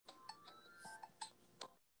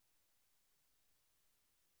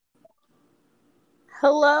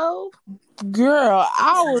Hello? Girl,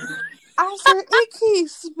 I said, it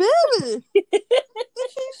keeps spinning.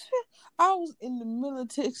 I was in the middle of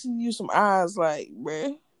texting you some eyes like,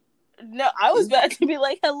 bruh. No, I was about to be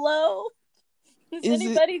like, hello? Is Is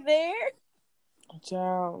anybody there?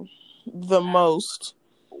 Child, the most.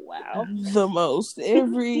 Wow. The most.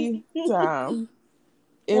 Every time.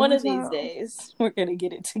 One of these days, we're going to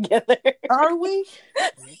get it together. Are we?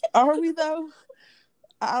 Are we though?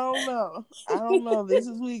 I don't know. This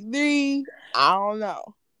is week 3. I don't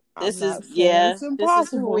know. This I'm not saying it's impossible.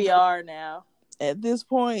 This is who we are now. At this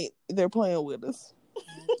point, they're playing with us.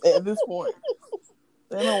 At this point.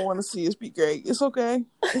 They don't want to see us be great. It's okay.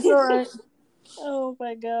 It's all right. Oh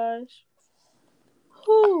my gosh.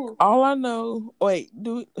 Whew. All I know. Wait,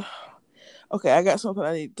 okay, I got something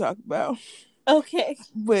I need to talk about. Okay.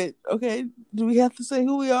 But, okay, do we have to say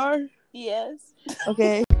who we are? Yes.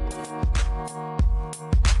 Okay.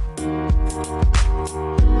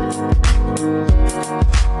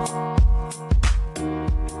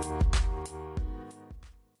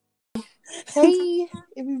 Hey,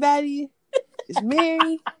 everybody. It's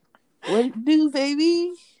Mary. What it do,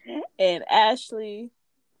 baby? And Ashley.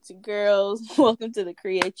 To girls, welcome to the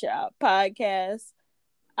Create Child podcast.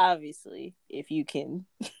 Obviously, if you can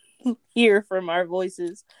hear from our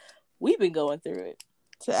voices, we've been going through it.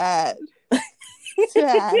 Tired.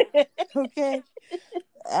 Okay.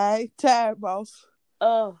 Tired, boss.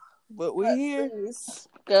 Oh, but we're here. Please.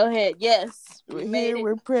 Go ahead. Yes, we're here.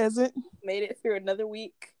 We're present. Made it through another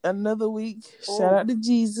week. Shout out to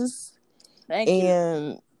Jesus. Thank you.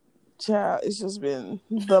 And child, it's just been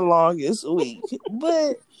the longest week.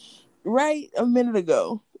 But right a minute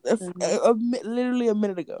ago, literally a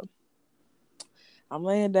minute ago, I'm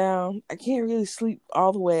laying down. I can't really sleep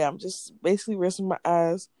all the way. I'm just basically resting my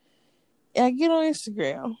eyes. And I get on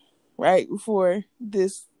Instagram right before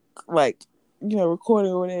this,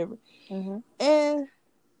 recording or whatever. Mm-hmm. And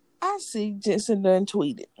I see Jensen done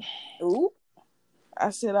tweeted. Ooh.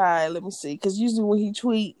 I said, all right, let me see. Because usually when he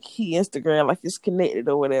tweet, he Instagram like it's connected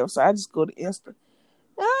or whatever. So I just go to Insta.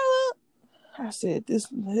 I said, this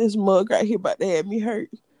mug right here about to have me hurt.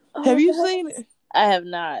 Oh, have you seen it? I have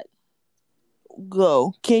not.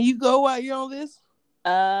 Go. Can you go while you're on this?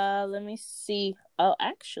 Let me see. Oh,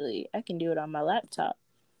 actually, I can do it on my laptop.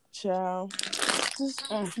 Child.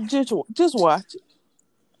 Just watch it.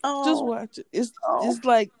 Oh. Just watch it. It's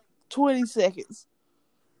like 20 seconds.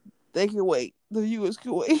 They can wait. The viewers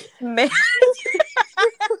can wait.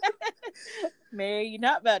 Mary, you're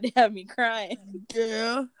not about to have me crying.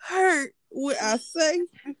 Girl, hurt what I say.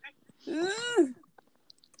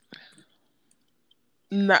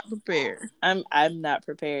 Not prepared. I'm not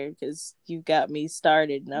prepared because you got me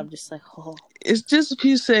started and I'm just like, oh. It's just a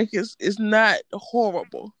few seconds. It's not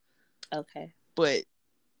horrible. Okay. But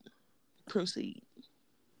proceed.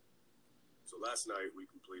 So last night we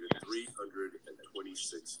completed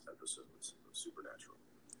 326 episodes of Supernatural.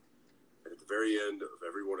 And at the very end of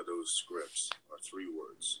every one of those scripts are 3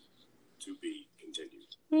 words: to be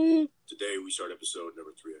continued. Mm-hmm. Today we start episode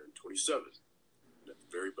number 327. And at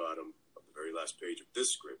the very bottom of the very last page of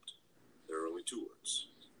this script, there are only 2 words.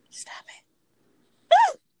 Stop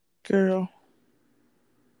it. Girl.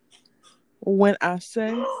 When I say...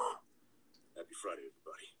 Happy Friday,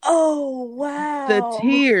 everybody. Oh, wow. The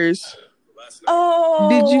tears. Oh.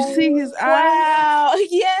 Did you see his eyes? Wow.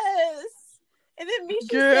 Yes. And then Misha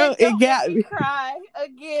Girl, said, it got me. Cry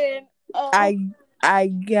again. Oh. I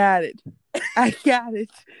got it. I got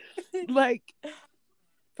it. Like,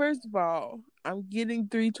 first of all, I'm getting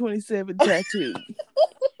 327 tattooed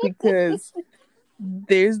because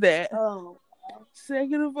there's that. Oh.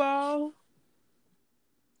 Second of all,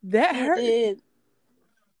 that hurt. It did.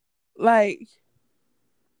 Like,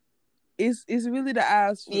 it's really the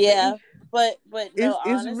eyes for me. But no, it's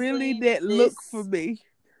honestly, really that look for me.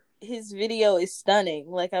 His video is stunning.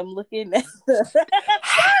 Like, I'm looking at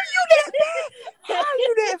How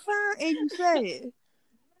you that fine and you sad?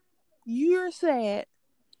 You're sad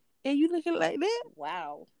and you looking like that?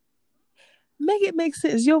 Wow. Make it make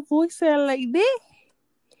sense. Your voice sound like that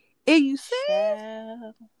and you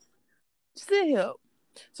sad? Still help.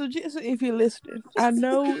 So just if you're listening, I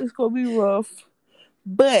know it's gonna be rough,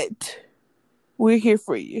 but we're here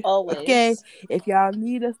for you. Always. Okay? If y'all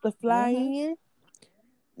need us to fly in,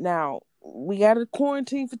 now we got to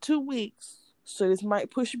quarantine for 2 weeks, so this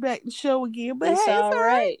might push back the show again. But it's all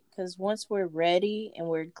right, because once we're ready and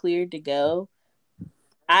we're cleared to go,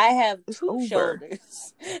 I have 2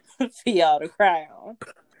 shoulders for y'all to cry on.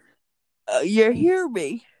 You hear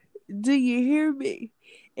me? Do you hear me?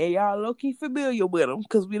 And y'all low-key familiar with them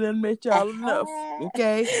because we done met y'all enough.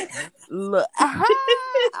 Okay? Look.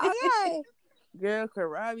 Okay. girl,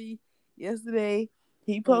 Karabi, yesterday,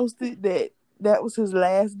 he posted that was his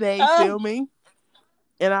last day filming.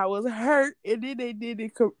 And I was hurt. And then they did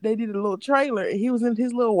a little trailer, and he was in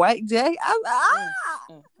his little white jacket. I was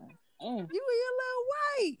like, you in your little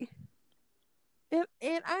white.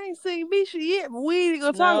 And I ain't seen Misha yet, but we ain't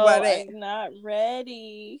gonna talk about that. I'm not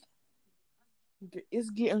ready. It's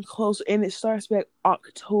getting closer, and it starts back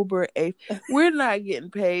October 8th. We're not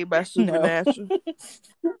getting paid by Supernatural.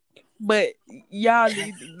 No. But y'all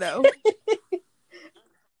need to know.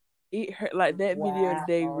 It hurt. Like, that video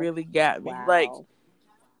today really got me. Like,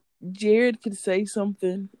 Jared could say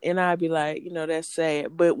something, and I'd be like, that's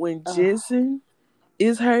sad. But when Jensen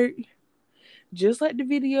is hurt, just like the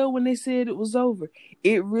video when they said it was over,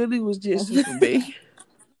 it really was Jensen for me.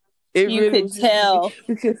 You could tell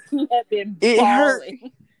because he had been it bawling. Hurt.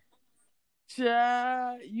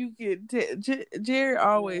 Child, you can tell. Jared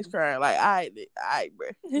always crying. Like, all right, bro.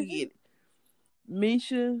 We get it.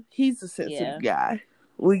 Misha, he's a sensitive guy.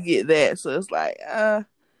 We get that. So it's like,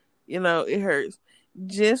 it hurts.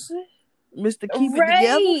 Jensen, Mr. Keep It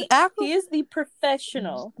Together. Apple? He is the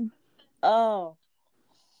professional. Oh.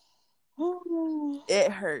 It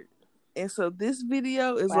hurt. And so this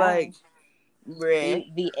video is like, bruh.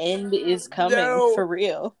 The end is coming for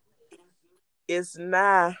real. It's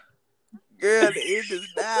not. Girl, the end is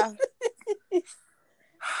not.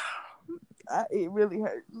 It really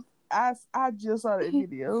hurt. I just saw that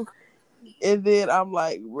video. And then I'm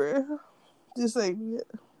like, bruh, this ain't it.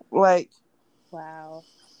 Like, wow.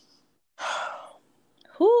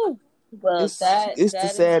 Whew. Well, it's the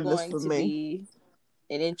sadness for me. Be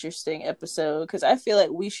an interesting episode, because I feel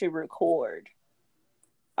like we should record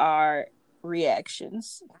our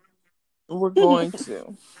reactions. We're going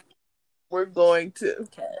to. We're going to.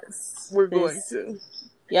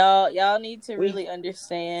 Y'all need to really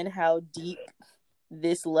understand how deep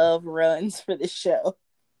this love runs for the show.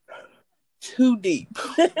 Too deep.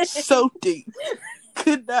 So deep.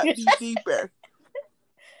 Could not be deeper.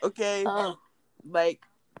 Okay? Like,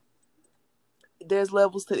 there's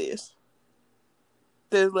levels to this.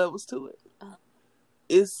 There's levels to it.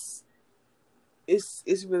 It's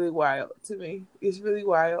really wild to me. It's really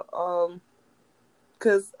wild.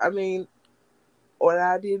 Cause I mean, when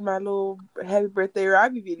I did my little happy birthday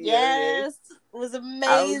Robbie video, yes, it was amazing.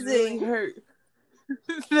 I was really hurt.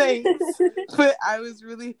 Thanks, but I was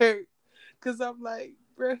really hurt because I'm like,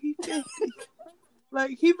 bro, he 50.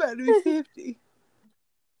 Like, he about to be 50.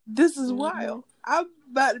 This is wild. I'm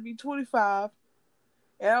about to be 25,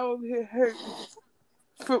 and I'm over here hurt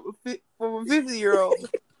from a 50-year-old.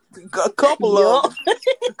 A couple of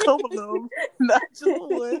them, not just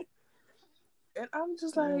one. And I'm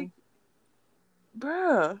just like,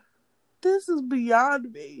 bruh, this is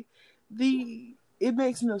beyond me. It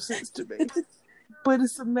makes no sense to me, but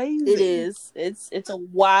it's amazing. It is. It's a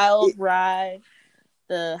wild ride.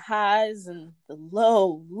 The highs and the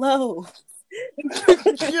lows.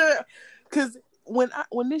 Yeah, because when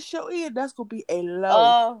this show ends, that's gonna be a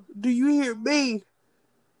low. Do you hear me?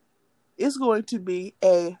 It's going to be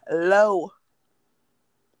a low.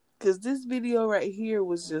 Because this video right here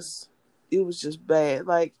was just bad.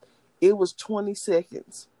 Like, it was 20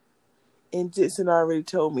 seconds. And Jensen already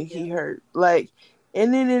told me he hurt. Like,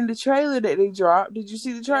 and then in the trailer that they dropped, did you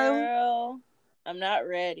see the trailer? Girl, I'm not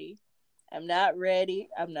ready. I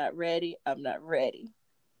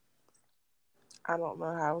don't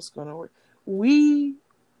know how it's going to work.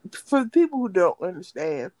 For the people who don't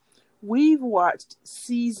understand, we've watched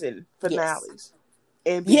season finales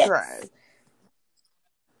and be crying.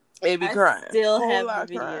 And be crying. Still have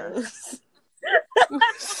the videos.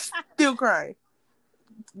 Still crying.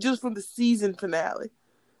 Just from the season finale.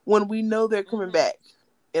 When we know they're coming back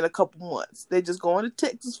in a couple months. They're just going to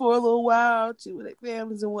Texas for a little while, to with their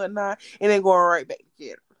families and whatnot, and then going right back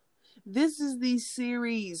together. This is the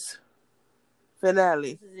series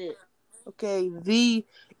finale. This is it. Okay, the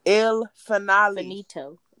El Finale.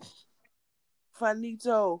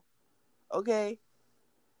 Finito. Okay?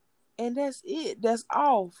 And that's it. That's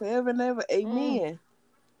all. Forever and ever. Amen.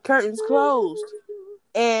 Curtains closed.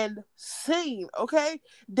 And scene. Okay?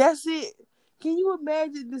 That's it. Can you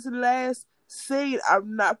imagine this last scene?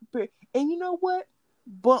 I'm not prepared. And you know what?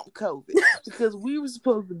 Bump COVID. Because we were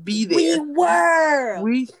supposed to be there. We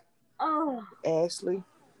were. Ashley.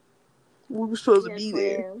 We were supposed to be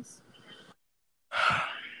there.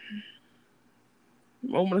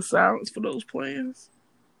 Moment of silence for those plans.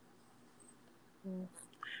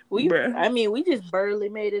 We just barely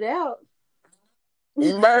made it out.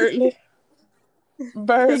 Barely.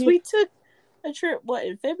 Because we took a trip,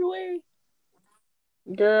 in February?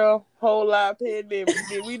 Girl, whole lot of pandemic.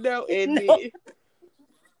 Did we know? And No. did.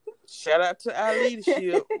 Shout out to our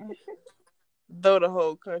leadership. Throw the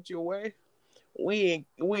whole country away. We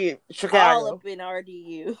in Chicago. All up in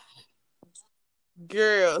RDU.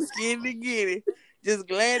 Girl, skinny giddy. Just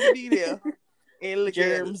glad to be there. And look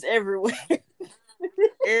Germs at it. everywhere.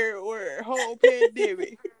 Everywhere. Whole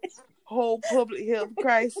pandemic. Whole public health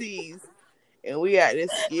crises. And we out there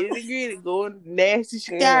skinny giddy going nasty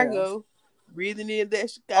Chicago. Breathing in that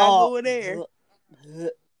Chicago air.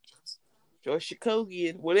 Or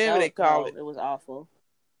Chicagoan, whatever they call it. It was awful.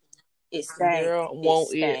 It stank. Girl,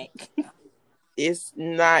 it's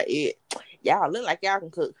not it. Y'all look like y'all can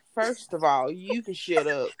cook. First of all, you can shut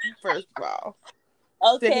up. First of all.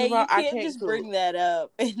 Okay, you can't just bring that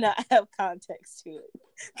up and not have context to it.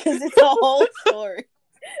 Because it's a whole story.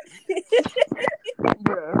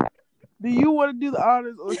 Bruh. Do you want to do the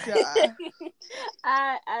honors or shall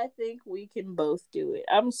I? I think we can both do it.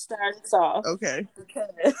 I'm starting us off. Okay.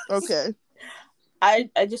 Okay. I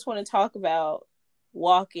just want to talk about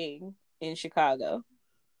walking in Chicago.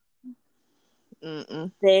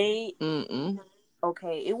 Okay,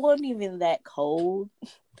 it wasn't even that cold,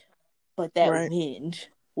 but that wind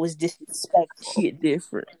was disrespectful. Hit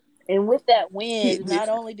different. And with that wind, not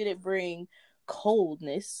only did it bring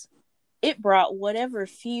coldness, it brought whatever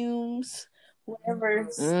fumes, whatever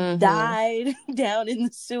died down in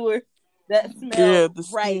the sewer that smelled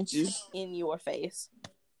right in your face.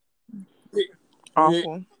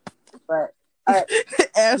 Awful. But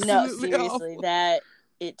no, seriously, awful.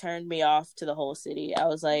 It turned me off to the whole city. I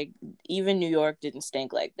was like, even New York didn't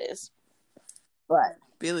stink like this. But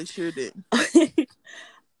Billy sure did.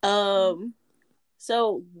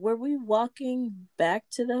 So were we walking back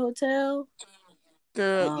to the hotel?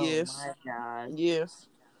 Girl, yes. Oh my God. Yes.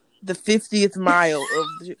 The 50th mile of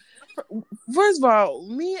the... First of all,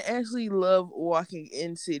 me and Ashley love walking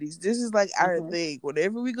in cities. This is like our thing.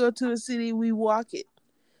 Whenever we go to a city, we walk it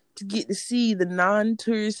to get to see the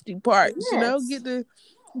non-touristy parts. Yes. You know,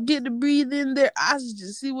 get to breathe in their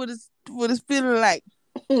oxygen, see what it's feeling like.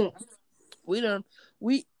 When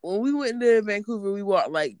we went to Vancouver, we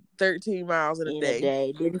walked like 13 miles in a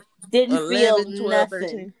day. Didn't 11, feel 12, nothing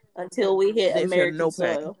 13. Until we hit American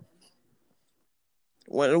soil.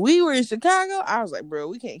 When we were in Chicago, I was like, bro,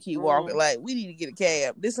 we can't keep walking. Like, we need to get a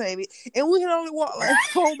cab. This ain't it. And we can only walk like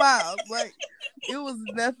 4 miles. Like, it was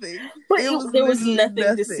nothing. But there was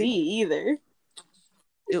nothing to see either.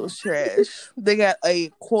 It was trash. They got a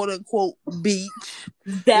quote-unquote beach.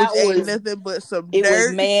 That which was ain't nothing but some dirt. It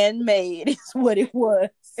was man-made is what it was.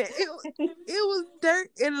 It was dirt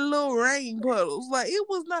and little rain puddles. Like, it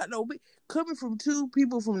was not no big. Coming from 2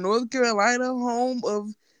 people from North Carolina, home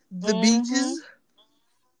of the beaches.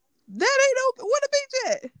 That ain't no... Where the beach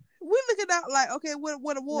at? We're looking out like, okay, where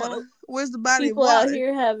the water? No. Where's the body People of water? Out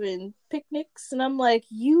here having picnics, and I'm like,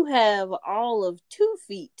 you have all of 2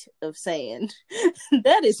 feet of sand.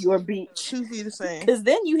 That is your beach. 2 feet of sand. Because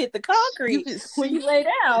then you hit the concrete when you lay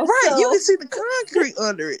down. Right, so... you can see the concrete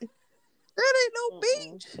under it. That ain't no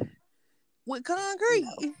beach with concrete.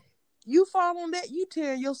 No. You fall on that, you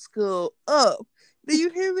tear your skull up. Do you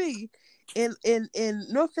hear me? In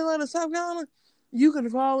North Carolina, South Carolina, you can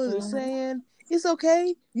fall in the sand. It's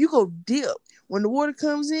okay. You go dip. When the water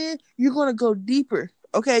comes in, you're going to go deeper.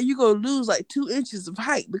 Okay? You're going to lose like 2 inches of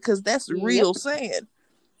height because that's real sand.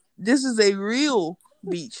 This is a real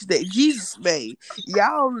beach that Jesus made.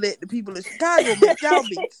 Y'all let the people in Chicago make y'all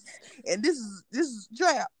beaches. And this is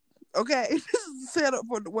trap. Okay? This is set up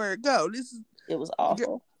for the word go. It was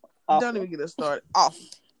awful. Don't even get us started. Awful.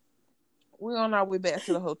 We're on our way back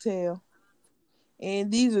to the hotel.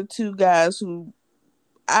 And these are 2 guys who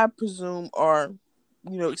I presume are,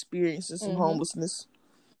 experiencing some homelessness.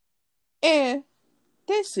 And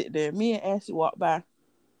they sit there. Me and Ashley walk by.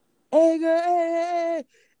 Hey, girl,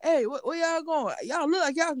 hey, where y'all going? Y'all look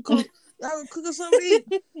like y'all can cook. Y'all can cook us something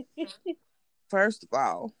to eat. First of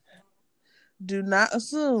all, do not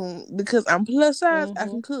assume because I'm plus size, I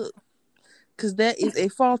can cook. Because that is a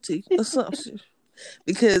faulty assumption.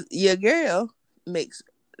 Because your girl makes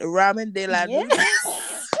ramen de la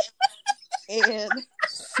noodles and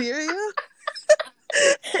cereal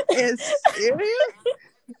and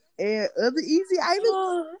other easy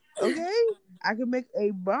items. Okay, I can make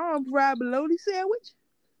a bomb fried bologna sandwich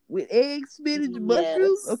with eggs, spinach,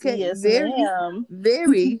 mushrooms. Okay, yes, very, ma'am.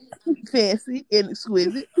 very fancy and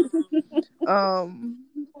exquisite.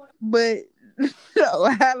 But no,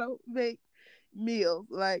 I don't make meals.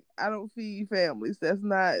 Like, I don't feed families. That's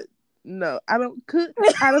not. No, I don't cook.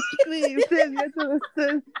 I don't clean.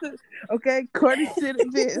 Okay, Courtney said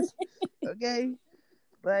it best. Okay,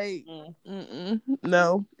 like,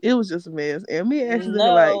 no, it was just a mess. And me actually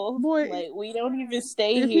like, boy, like we don't even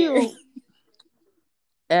stay here.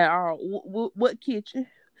 at all. What kitchen?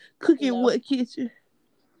 Cooking No. what kitchen?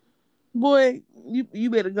 Boy, you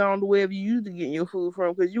better go on to wherever you used to get your food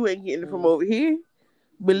from, because you ain't getting it from over here.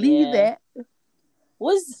 Believe that.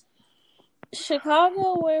 Was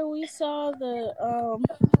Chicago where we saw the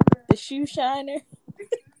shoe shiner?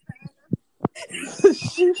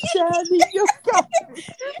 Shoe shine in your coffee.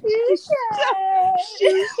 Shoe shine.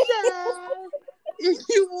 If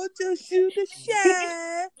you want your shoe to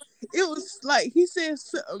shine. It was like he said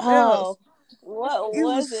something else. What It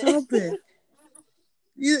was was something.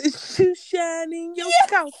 Shoe shine in your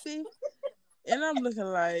coffee. And I'm looking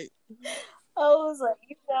like, I was like,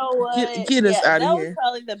 you know what? get us out of that here. was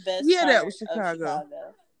probably the best Yeah, part that was of Chicago.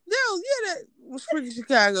 Chicago. That was freaking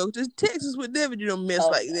Chicago. Just Texas would never do no mess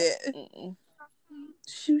like that. Mm-mm.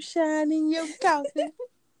 Shoe shine in your coffee.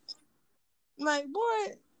 Like,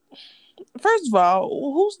 boy, first of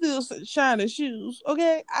all, who's still shining shoes?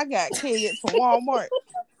 Okay, I got kids from Walmart.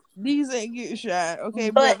 These ain't getting shine, okay,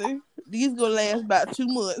 brother? These gonna last about 2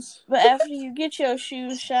 months. But after you get your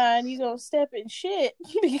shoes shine, you gonna step in shit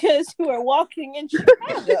because you are walking in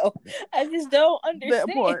Chicago. I just don't understand.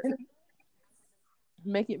 That part.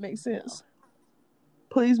 Make it make sense.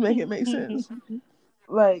 Please make it make sense.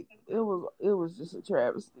 Like, it was just a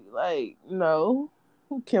travesty. Like, no.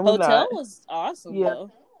 Can we Hotel not? was awesome, Yeah.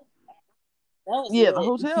 though. That was Yeah, lit. the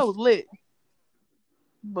hotel was lit.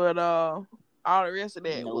 But all the rest of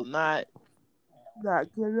that was not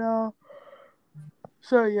good at all.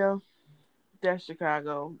 So yeah, that's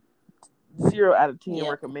Chicago. 0 out of 10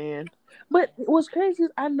 recommend. But what's crazy is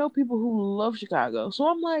I know people who love Chicago. So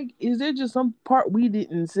I'm like, is there just some part we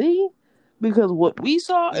didn't see? Because what we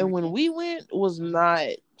saw and when we went was not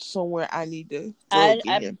somewhere I need to go again.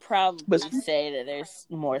 I'd probably say that there's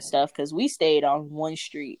more stuff because we stayed on one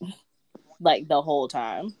street like the whole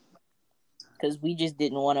time. Because we just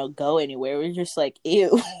didn't want to go anywhere. We're just like,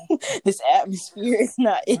 ew, this atmosphere is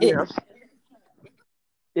not it. Yeah.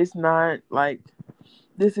 It's not like,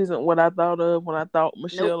 this isn't what I thought of when I thought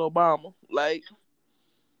Michelle Obama. Like,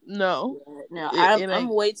 no. No, I'm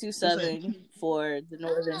way too southern for the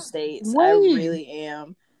northern states. I really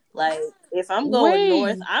am. Like, if I'm going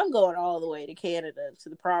north, I'm going all the way to Canada, to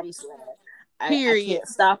the promised land. I can't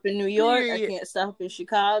stop in New York. I can't stop in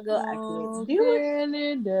Chicago. I can't do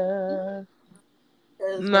Canada.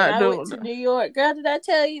 Because when I went to New York, girl, did I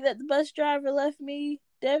tell you that the bus driver left me,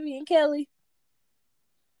 Debbie, and Kelly?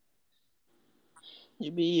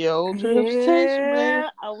 You be your old transportation, man.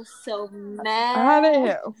 I was so mad. How the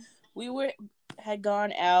hell? We had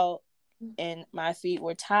gone out and my feet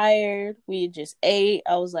were tired. We had just ate.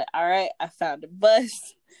 I was like, all right, I found a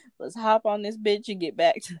bus. Let's hop on this bitch and get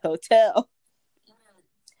back to the hotel.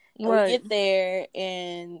 Right. We get there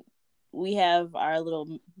and we have our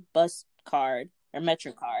little bus card or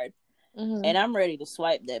Metro card. Mm-hmm. And I'm ready to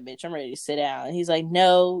swipe that bitch. I'm ready to sit down. And he's like,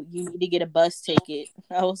 no, you need to get a bus ticket.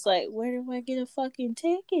 I was like, where do I get a fucking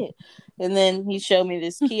ticket? And then he showed me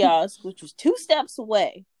this kiosk, which was 2 steps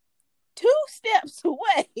away. 2 steps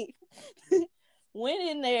away. Went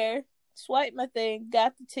in there, swiped my thing,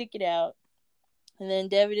 got the ticket out. And then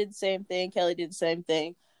Debbie did the same thing. Kelly did the same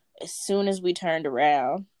thing. As soon as we turned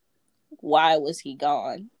around, why was he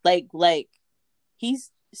gone? Like he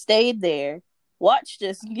stayed there, watched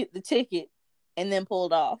us get the ticket, and then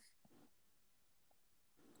pulled off.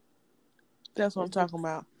 That's what I'm talking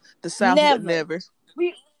about. The South would never.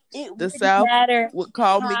 The South would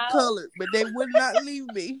call me colored, but they would not leave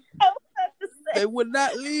me. They would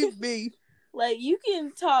not leave me. Like, you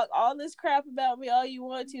can talk all this crap about me all you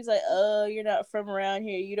want to. It's like, you're not from around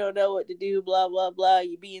here. You don't know what to do, blah, blah, blah.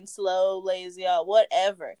 You being slow, lazy,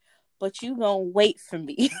 whatever. But you gonna wait for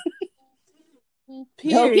me.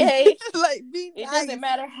 Period. Okay? Like, be nice. It doesn't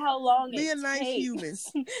matter how long be it a nice takes. human.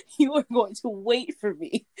 You are going to wait for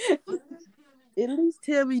me. At least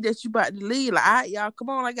tell me that you about to leave. Like, all right, y'all, come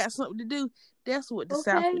on, I got something to do. That's what the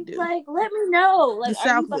South would do. Like, let me know. Like, the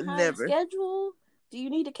South would never. Schedule? Do you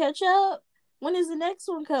need to catch up? When is the next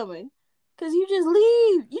one coming? Because you just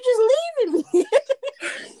leave. You just leaving me.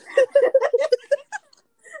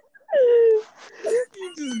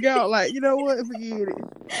 You just got like, you know what? Forget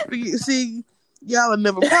it. See, y'all will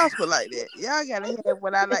never prosper like that. Y'all gotta have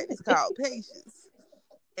what I like to call patience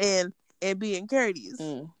and being courteous.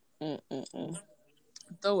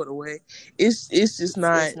 Throw it away. It's just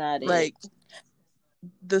not. It's not like it.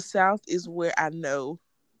 The South is where I know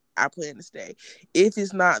I plan to stay. If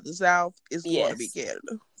it's not the South, it's going to be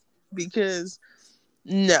Canada. Because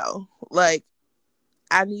no, like,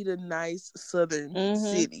 I need a nice southern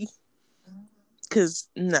city. Because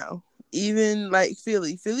no, even like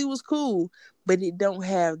Philly was cool, but it don't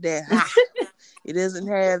have that. It doesn't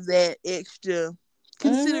have that extra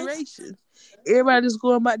consideration. Everybody just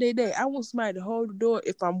going about their day. I want somebody to hold the door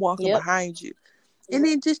if I'm walking behind you. And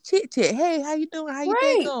then just chit chat. Hey, how you doing? How your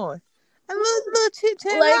day going? A little chit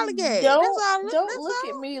chat, lollygag. That's all. Don't look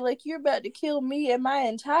at me like you're about to kill me and my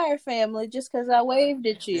entire family just because I waved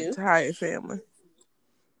at you. Entire family.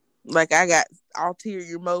 Like I got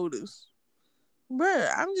ulterior motives. Bruh,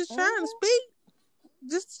 I'm just trying to speak.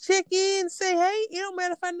 Just to check in and say, hey, it don't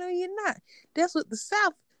matter if I know you're not. That's what the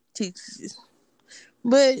South teaches you.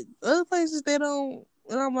 But other places, they don't.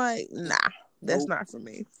 And I'm like, nah, that's not for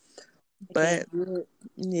me. But,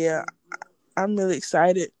 yeah, I'm really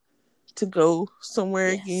excited to go somewhere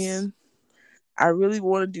again. I really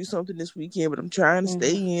want to do something this weekend, but I'm trying to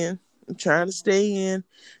stay in. I'm trying to stay in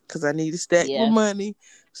because I need to stack my money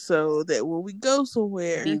so that when we go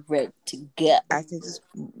somewhere, be ready to go. I can just,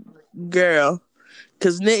 girl,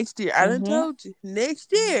 because next year, I done told you,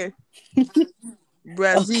 next year,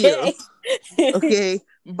 Brazil, okay,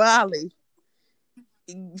 Bali,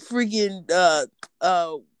 freaking,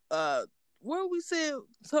 where we said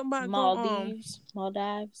something about Maldives,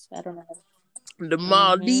 I don't know. The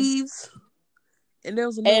Maldives, and there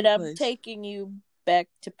was another place. I'm taking you back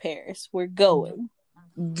to Paris. We're going,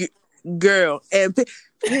 girl, and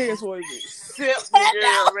Paris won't even accept the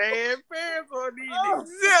girl, man. Paris won't even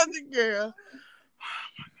accept the girl. Oh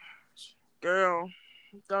my gosh, girl,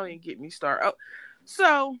 don't even get me started. Oh,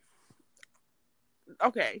 so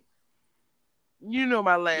okay, you know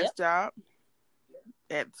my last job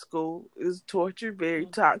at school is torture, very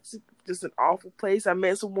toxic, just an awful place. I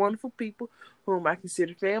met some wonderful people whom I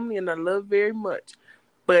consider family and I love very much.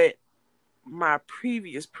 But my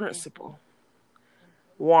previous principal,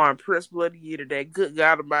 Warren, principal of the year today, good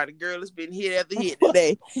God Almighty, girl, it's been hit after hit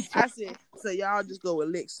today. I said, so y'all just go with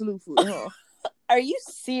Lex Slewfoot, huh? Are you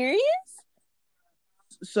serious?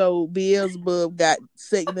 So Beelzebub got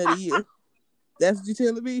second of the year. That's what you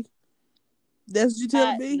telling me? That's what you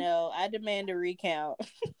telling me? No, I demand a recount.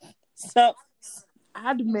 So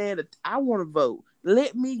I want to vote.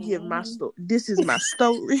 Let me give my story. This is my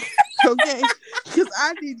story, okay? Because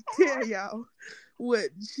I need to tell y'all what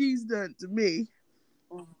she's done to me.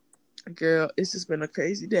 Girl, it's just been a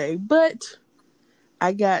crazy day. But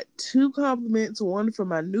I got 2 compliments. One from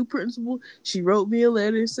my new principal. She wrote me a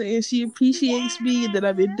letter saying she appreciates me and that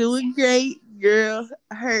I've been doing great. Girl,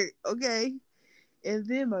 I hurt, okay? And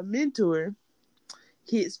then my mentor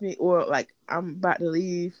hits me, or like I'm about to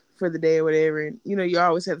leave for the day or whatever, and you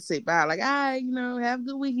always have to say bye, like have a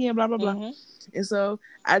good weekend, blah blah blah. And so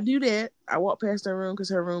I do that. I walk past her room because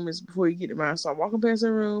her room is before you get to mine. So I'm walking past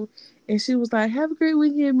her room, and she was like, "Have a great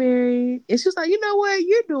weekend, Mary." And she was like, "You know what?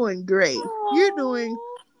 You're doing great. Aww. You're doing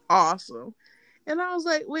awesome." And I was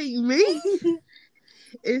like, "Wait, me?"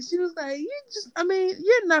 And she was like,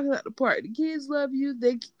 you're knocking out the park. The kids love you.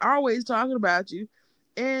 They always talking about you.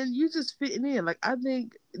 And you're just fitting in. Like, I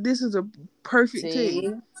think this is a perfect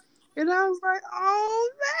team. And I was like,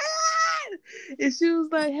 oh, man. And she was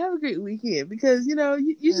like, have a great weekend. Because, you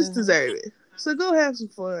just deserve it. So go have some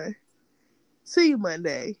fun. See you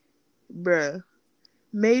Monday. Bruh.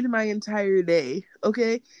 Made my entire day.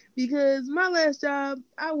 Okay? Because my last job,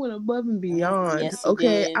 I went above and beyond. Yes,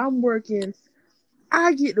 okay? Did. I'm working.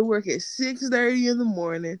 I get to work at 6:30 in the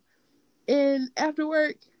morning. And after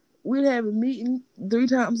work, we'd have a meeting 3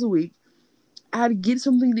 times a week. I'd get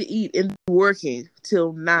something to eat and working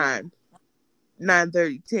till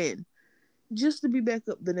 9:30, 10. Just to be back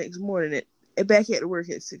up the next morning and back at work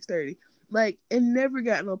at 6:30. Like, and never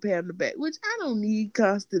got no pat on the back, which I don't need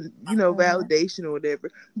constant, validation or whatever.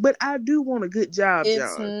 But I do want a good job,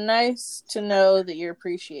 It's John. nice to know that you're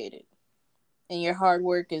appreciated and your hard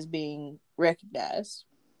work is being recognized.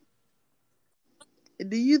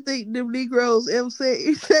 Do you think them Negroes ever said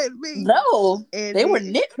anything to me? No, and they were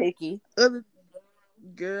nitpicky.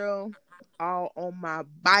 Girl, all on my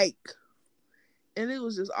bike. And it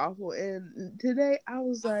was just awful. And today I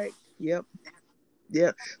was like, yep.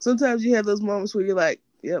 Sometimes you have those moments where you're like,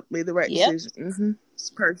 yep, made the right decision. It's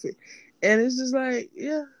perfect. And it's just like,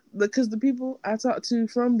 yeah. Because the people I talked to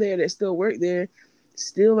from there that still work there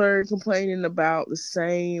still are complaining about the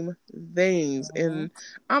same things. And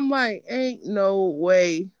I'm like, ain't no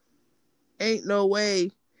way I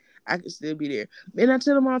could still be there. And I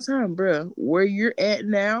tell them all the time, bro, where you're at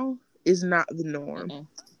now is not the norm.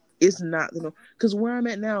 It's not the norm. Because where I'm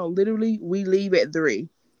at now, literally, we leave at 3.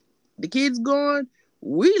 The kids gone,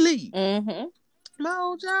 we leave. My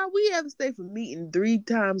old job, we have to stay for meeting 3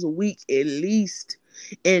 times a week at least.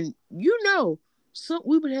 And so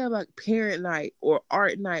we would have like parent night or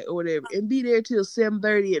art night or whatever and be there till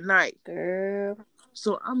 7:30 at night. Girl.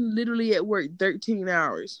 So I'm literally at work 13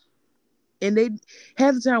 hours. and they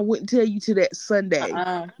half the time wouldn't tell you to that Sunday.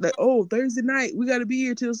 Uh-uh. Like, oh, Thursday night we gotta be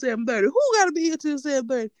here till 7:30. Who gotta be here till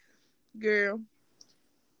 7:30, girl?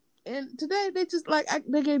 And today they just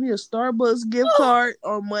they gave me a Starbucks gift card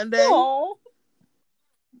on Monday. Aww.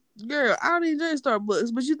 Girl, I don't even drink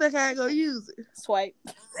Starbucks, but you think I ain't gonna use it? Swipe.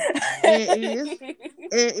 It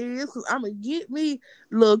is, because I'm gonna get me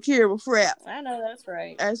a little Caramel Frap. I know that's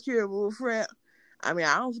right. Ice Caramel Frap. I mean,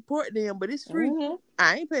 I don't support them, but it's free. Mm-hmm.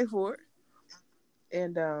 I ain't pay for it.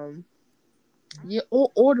 And yeah,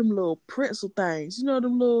 or them little pretzel things. You know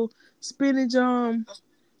them little spinach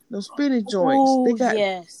those spinach joints. Ooh, They got,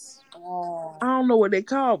 yes. Oh. I don't know what they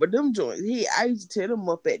call, but them joints. I used to tear them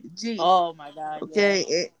up at the G. Oh my God. Okay.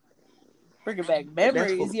 Yeah. Bringing back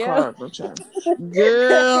memories, yeah.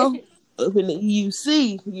 Girl, up in the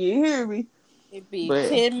UC, you hear me? It'd be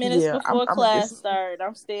 10 minutes before class started.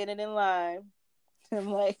 I'm standing in line. I'm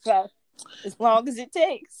like, as long as it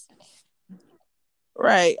takes.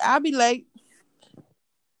 Right. I'll be late.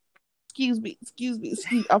 Excuse me.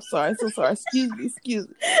 I'm sorry. So sorry. Excuse me.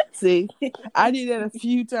 See, I did that a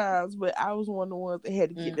few times, but I was one of the ones that had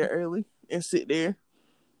to get there early and sit there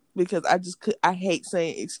because I hate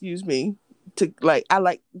saying excuse me. I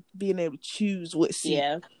like being able to choose what seat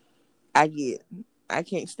I get. I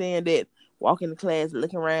can't stand that walking to class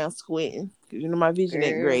looking around squinting because my vision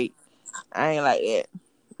ain't great. I ain't like that.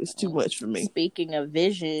 It's too much for me. Speaking of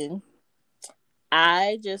vision,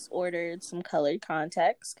 I just ordered some colored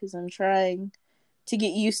contacts because I'm trying to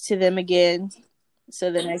get used to them again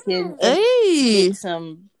so that I can get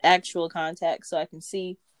some actual contacts so I can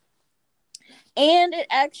see. And it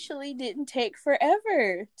actually didn't take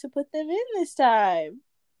forever to put them in this time.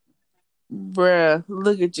 Bruh,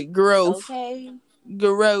 look at your growth. Okay.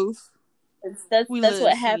 Growth. That's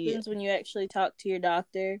what happens when you actually talk to your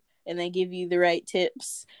doctor and they give you the right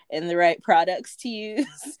tips and the right products to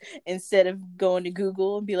use instead of going to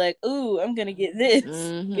Google and be like, ooh, I'm going to get this,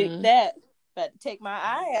 get that. About to take my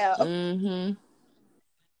eye out. Mm-hmm.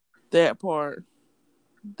 That part.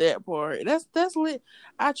 That's lit.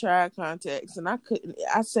 I tried contacts and I couldn't.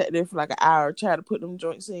 I sat there for like an hour trying to put them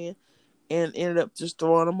joints in and ended up just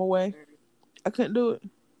throwing them away. I couldn't do it.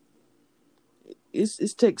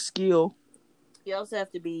 It takes skill. You also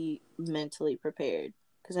have to be mentally prepared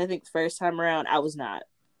because I think the first time around I was not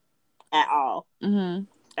at all. Mm-hmm.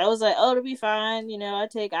 I was like, oh, it'll be fine. I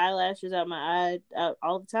take eyelashes out my eye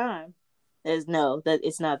all the time. That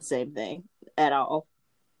it's not the same thing at all.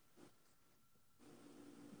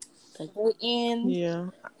 Yeah.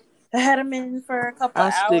 I had them in for a couple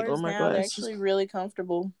of stick hours on my now. glasses. They're actually really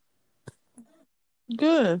comfortable.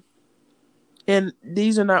 Good. And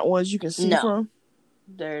these are not ones you can see from?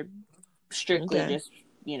 They're strictly just,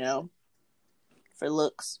 for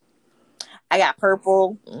looks. I got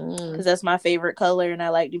purple because that's my favorite color and I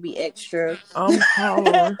like to be extra. I'm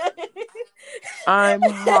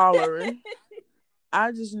hollering.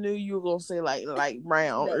 I just knew you were going to say like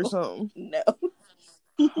brown or something. No.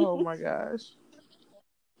 Oh my gosh.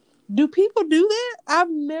 Do people do that?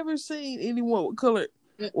 I've never seen anyone with colored.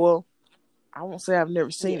 Well, I won't say I've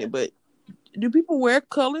never seen it, but do people wear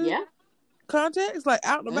colored contacts like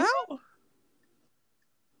out and about?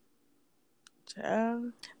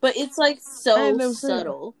 Child. But it's like so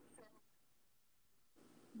subtle.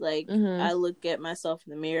 Like I look at myself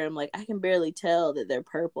in the mirror, I'm like, I can barely tell that they're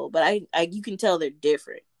purple, but you can tell they're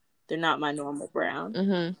different. They're not my normal brown.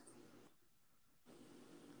 Mm-hmm.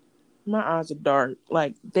 My eyes are dark.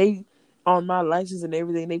 Like they on my license and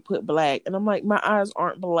everything they put black, and I'm like, my eyes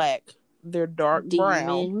aren't black. They're dark brown.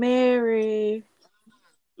 Demon Mary.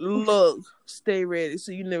 Look, stay ready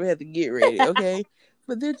so you never have to get ready, okay?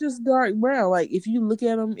 But they're just dark brown. Like if you look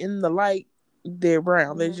at them in the light, they're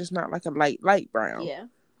brown. They're just not like a light brown. Yeah.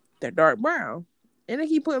 They're dark brown. And they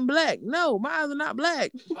keep putting black. No, my eyes are not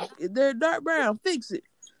black. They're dark brown. Fix it.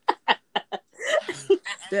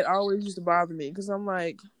 That always used to bother me because I'm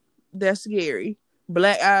like, that's scary.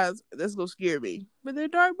 Black eyes, that's gonna scare me. But they're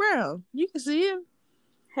dark brown. You can see them.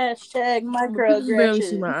 Hashtag microaggressions. You barely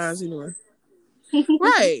see my eyes anyway.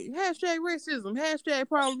 Right. Hashtag racism. Hashtag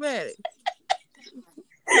problematic.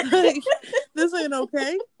 Like, this ain't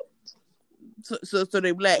okay. So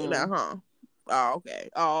they black now, huh?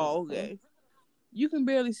 Oh, okay. You can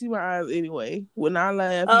barely see my eyes anyway. When I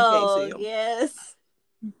laugh, you can't see them. Yes.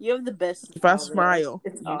 You have the best. If I smile,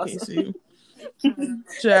 you can't see them.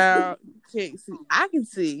 Child, can't see. I can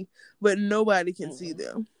see, but nobody can see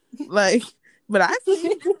them. Like, but I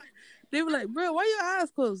see. They were like, bro, why your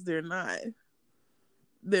eyes closed? They're not.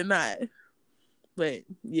 But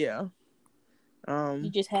yeah. You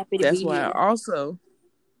just happy to be here. That's why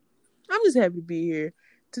I'm just happy to be here.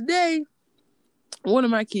 Today, one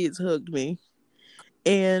of my kids hugged me,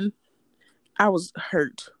 and I was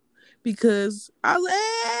hurt because I was like,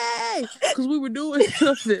 hey, because we were doing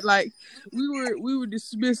something like we were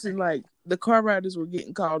dismissing, like the car riders were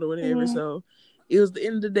getting called or whatever. Mm-hmm. So it was the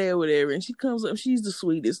end of the day or whatever, and she comes up. She's the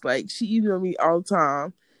sweetest. Like she emails me all the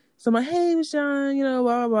time. So I'm like, hey, Miss John, blah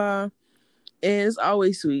blah blah. And it's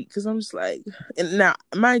always sweet because I'm just like, and now,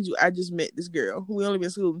 mind you, I just met this girl. We only been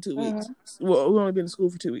in school for 2 weeks. Well, we only been in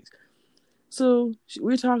school for 2 weeks. So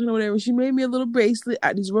we were talking or whatever. She made me a little bracelet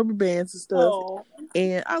out these rubber bands and stuff. Oh.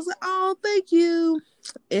 And I was like, oh, thank you.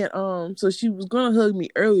 And so she was gonna hug me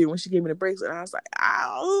earlier when she gave me the bracelet. And I was like,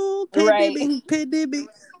 oh, pandemic.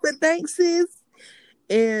 But thanks, sis.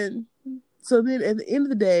 And so then at the end of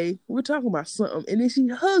the day, we're talking about something, and then she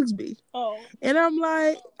hugs me. Oh. And I'm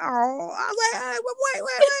like, oh, I was like, hey,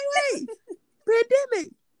 wait.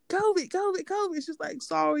 Pandemic, COVID. She's like,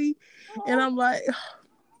 sorry. Oh. And I'm like,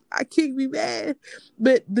 I can't be mad.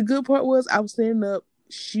 But the good part was I was standing up,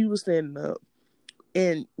 she was standing up.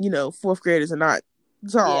 And, fourth graders are not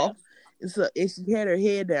tall. Yeah. And she had her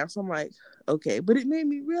head down. So I'm like, okay. But it made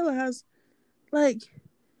me realize, like,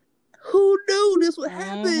 who knew this would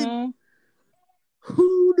happen? Mm-hmm.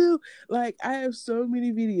 Who knew? Like, I have so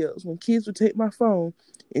many videos when kids would take my phone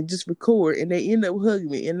and just record, and they end up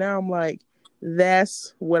hugging me. And now I'm like,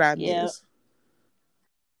 that's what I miss.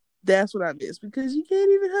 That's what I miss, because you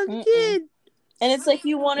can't even hug a kid. And it's like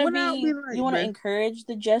you want to encourage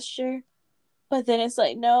the gesture, but then it's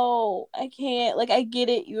like, no, I can't. Like, I get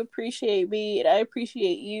it. You appreciate me, and I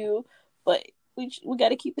appreciate you, but we got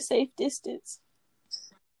to keep a safe distance.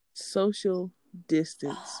 Social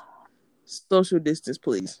distance. Social distance,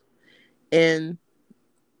 please. And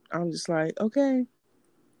I'm just like, okay,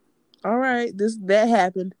 all right, that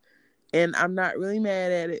happened, and I'm not really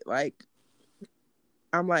mad at it. Like,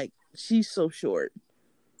 I'm like, she's so short,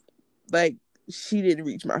 like she didn't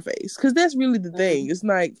reach my face, because that's really the thing. It's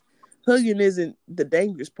like hugging isn't the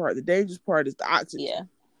dangerous part. The dangerous part is the oxygen. Yeah.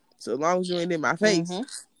 So as long as you ain't in my face,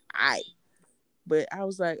 I. But I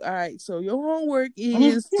was like, all right, so your homework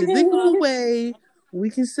is to think of a way we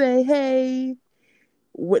can say hey,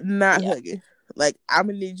 with not hugging. Like, I'm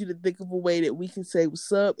gonna need you to think of a way that we can say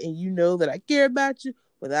what's up, and you know that I care about you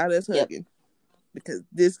without us hugging, because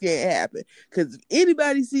this can't happen. Because if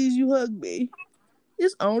anybody sees you hug me,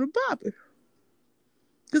 it's on and popping.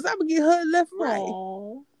 Because I'm gonna get hugged left and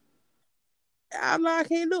right. I'm like, I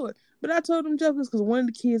can't do it. But I told them jokers, because one of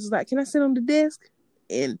the kids was like, "Can I sit on the desk?"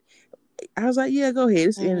 And I was like, "Yeah, go ahead.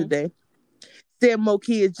 It's the end of the day." 7 more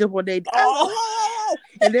kids jump on their desk. Oh!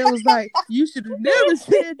 And they was like, "You should have never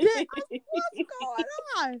said that." Like, what's going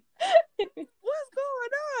on? What's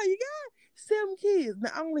going on? You got 7 kids. Now,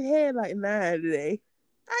 I only had like 9 today.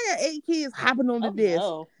 I got 8 kids hopping on the desk.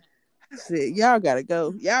 No. I said, y'all gotta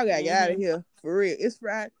go. Y'all gotta get out of here. For real. It's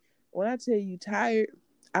Friday. When I tell you tired,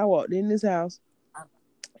 I walked in this house,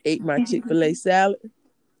 ate my Chick-fil-A salad,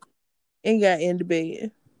 and got into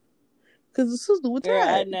bed. Because the sister was tired.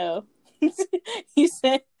 Girl, I know. You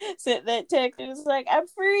sent that text and it's like, I'm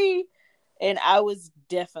free. And I was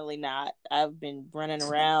definitely not. I've been running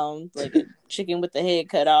around like a chicken with the head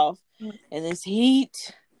cut off. And this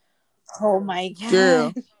heat. Oh my God.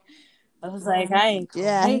 Girl. I was like, I ain't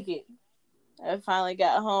gonna make it. I finally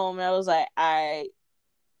got home and I was like, all right,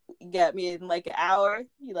 you got me in like an hour.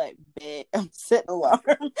 You like, bet, I'm setting an alarm.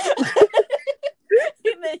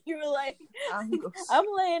 And then you were like, I'm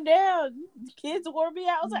laying down. Kids wore me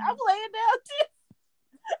out. I was like, I'm laying down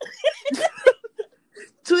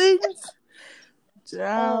too. Twins.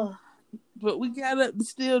 Child. But we got up to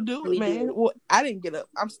still do it, man. Did. Well, I didn't get up.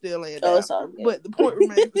 I'm still laying down. It's all good. But the point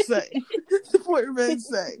remains the same. The point remains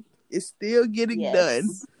the same. It's still getting done.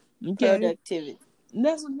 Okay? Productivity. And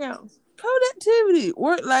that's what counts. Productivity.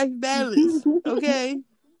 Work-life balance. Okay?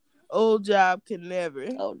 Old job can never.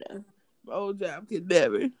 Oh, no. Old job can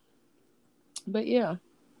never. But yeah.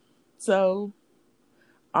 So,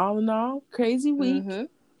 all in all, crazy week. Mm-hmm.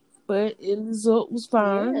 But the result was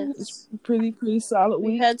fine. Yes. It's pretty solid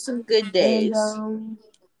week. We had some good days. And,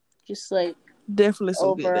 just like definitely some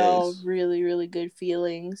overall good days. Really, really good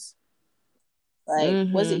feelings.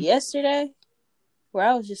 Like, was it yesterday? Where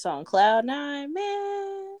I was just on cloud 9,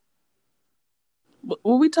 man.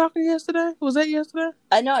 Were we talking yesterday? Was that yesterday?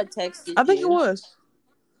 I know I texted you. I think it was.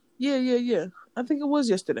 Yeah. I think it was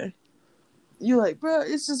yesterday. You like, bro,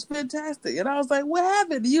 it's just fantastic. And I was like, what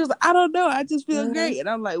happened? And you was like, I don't know. I just feel great. And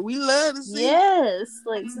I'm like, we love to see. Yes.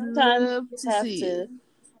 Like, sometimes you just have to.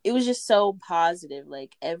 It was just so positive.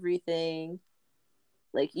 Like, everything.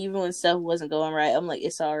 Like, even when stuff wasn't going right, I'm like,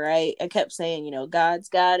 it's all right. I kept saying, God's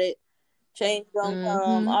got it. Change gonna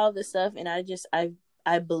come. All this stuff. And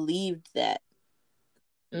I believed that.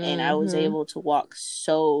 and I was able to walk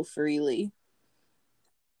so freely.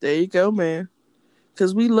 There you go, man.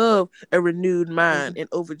 Because we love a renewed mind and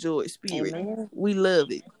overjoyed spirit. Amen. We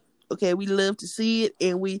love it. Okay, we love to see it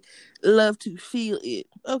and we love to feel it.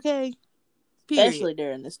 Okay, period. Especially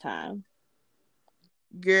during this time.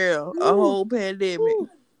 Girl, a whole pandemic.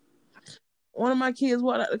 One of my kids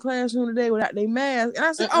walked out the classroom today without their mask, and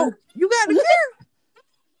I said, "Oh, you got the cure?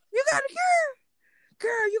 You got the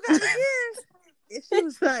cure, girl? You got the cure?" And she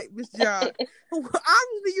was like, "Miss John,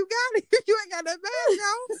 obviously you got it. You ain't got that mask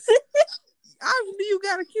on. Obviously you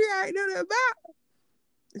got a cure. I ain't know that about."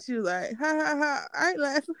 And she was like, "Ha ha ha! I ain't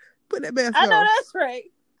laughing. Put that mask on." I know that's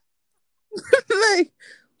right. Like,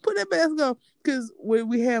 put that mask on. Because when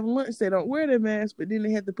we have lunch, they don't wear their mask, but then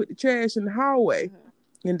they have to put the trash in the hallway,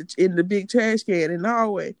 in the big trash can in the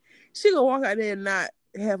hallway. She gonna walk out there and not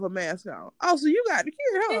have a mask on. Oh, so you got the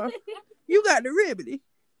cure, huh? You got the remedy.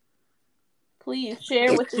 Please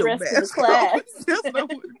share with the rest of the class.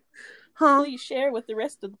 Huh? Please share with the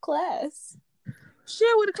rest of the class.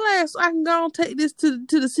 Share with the class so I can go and take this to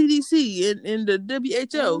the CDC and the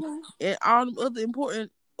WHO and all them other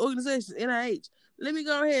important organizations, NIH. Let me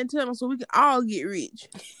go ahead and tell them so we can all get rich.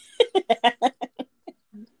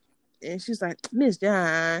 And she's like, Miss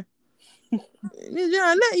John, now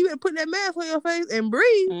you better put that mask on your face and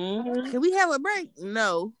breathe. Can we have a break?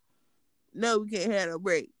 No, we can't have no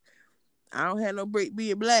break. I don't have no break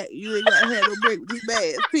being black. You ain't gotta have no break with this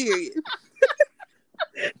mask, period.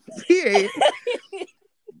 Period.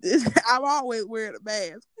 I'm always wearing a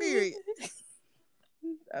mask, period.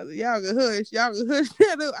 I said, y'all can hush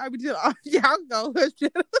that up. I be telling y'all go hush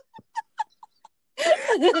that up.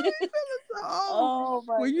 Oh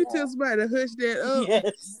my when you tell somebody to hush that up,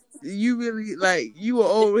 yes, you really like you an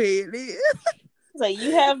old head. It's like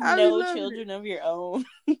you have no children of your own,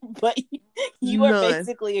 but you are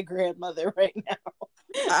basically a grandmother right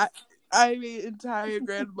now. I'm an entire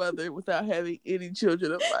grandmother without having any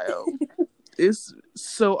children of my own. It's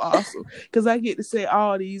so awesome because I get to say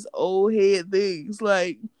all these old head things,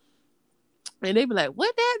 like, and they be like,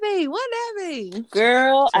 "What that mean? What that mean?"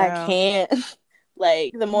 Girl, child. I can't.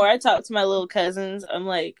 Like, the more I talk to my little cousins, I'm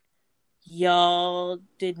like, y'all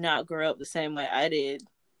did not grow up the same way I did.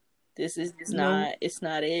 This is just not. It's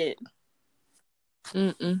not it.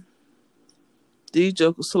 These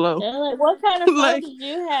jokers slow. They're like, what kind of phone did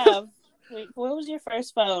you have? Wait, what was your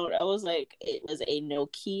first phone? I was like, it was a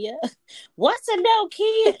Nokia. What's a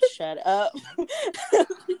Nokia? Shut up.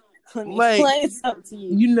 Let me explain something to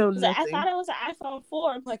you. You know nothing. Like, I thought it was an iPhone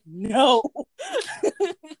 4. I'm like, no.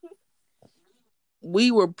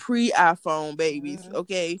 We were pre-iPhone babies,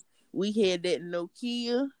 okay? We had that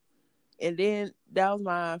Nokia, and then that was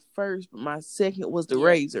my first, but my second was the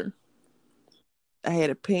Razor. I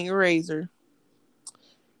had a pink Razor,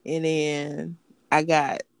 and then I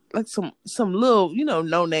got like some little,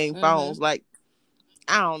 no-name phones, like,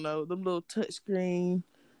 I don't know, them little touchscreen.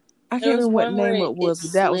 I can't remember what name it was,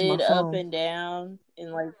 but that was my phone. Up and down,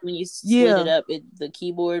 and like when you slid it up, the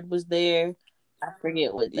keyboard was there. I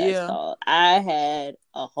forget what that's called. I had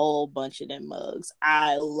a whole bunch of them mugs.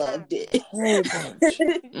 I loved it. Whole bunch.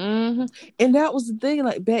 And that was the thing.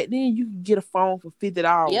 Like back then, you could get a phone for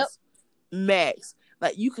 $50 max.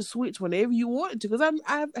 Like you could switch whenever you wanted to. Because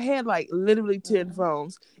I've had like literally 10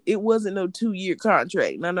 phones. It wasn't no 2-year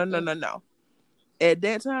contract. No. At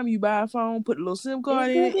that time, you buy a phone, put a little SIM card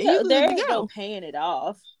in it, and you there ain't no paying it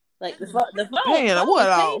off. Like the phone paying what is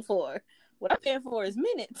off? paid for. What I'm paying for is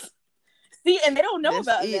minutes. See, and they don't know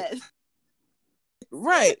about that.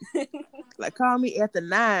 Right. Like, call me after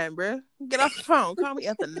 9, bro. Get off the phone. Call me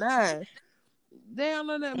after 9. They don't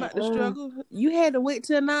know nothing about the struggle. You had to wait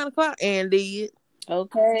till 9 o'clock and did.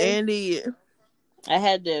 Okay. And did. I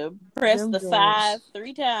had to press the 5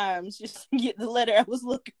 3 times just to get the letter I was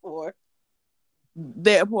looking for.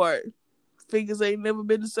 That part. Fingers ain't never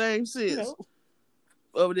been the same since. Nope.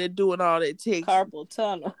 Over there doing all that text. Carpal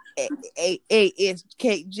tunnel.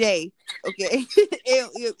 ASKJ. Okay.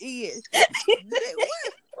 LMN.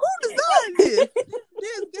 What? Who designed this?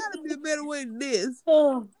 There's gotta be a better way than this. I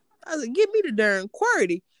was like, give me the darn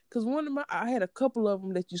QWERTY. Because I had a couple of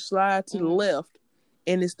them that you slide to the left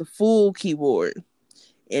and it's the full keyboard.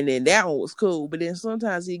 And then that one was cool. But then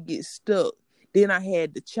sometimes it gets stuck. Then I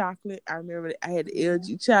had the chocolate. I remember I had the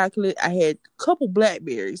LG chocolate. I had a couple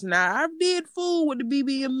Blackberries. Now, I did fool with the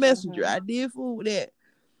BBM Messenger. I did fool with that.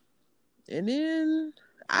 And then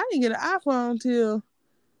I didn't get an iPhone till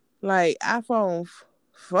like iPhone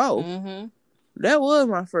 4. That was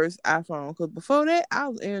my first iPhone. Because before that, I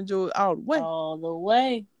was Android all the way. All the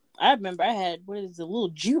way. I remember I had, a little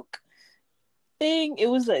juke thing. It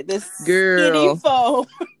was like this skinny phone.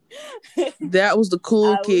 That was the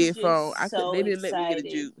cool I kid was phone. just so They didn't let me get a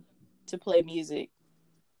excited juke to play music.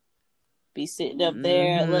 Be sitting up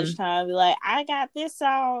there at lunchtime, be like, I got this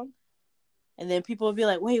song. And then people would be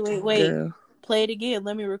like, wait. Girl. Play it again.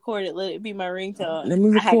 Let me record it. Let it be my ringtone. Let me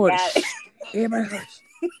record it. Everybody hush.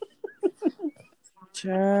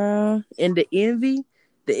 Child. And the Envy,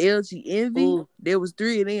 the LG Envy, Ooh. there was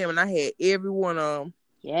 3 of them, and I had every one of them.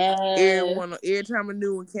 Yeah. Every time a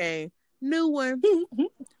new one came, new one, the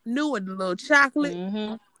little chocolate.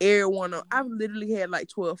 Mm-hmm. Every one of them. I literally had like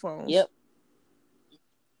 12 phones. Yep.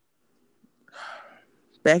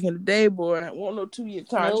 Back in the day, boy, I want no 2-year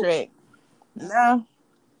contract. Nope. Nah.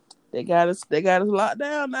 They got us locked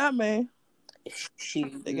down now, man.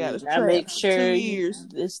 Shoot. They got us I make trapped sure 2 years.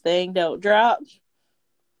 This thing don't drop.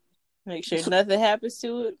 Make sure nothing happens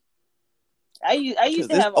to it. I used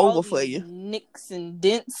to have all these nicks and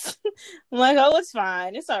dents. I'm like, oh, it's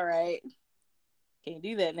fine. It's all right. Can't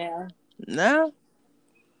do that now. Nah.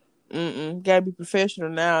 Gotta be professional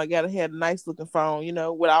now. Gotta have a nice looking phone,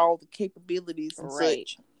 with all the capabilities and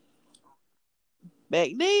such.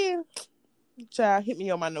 Back then, child, hit me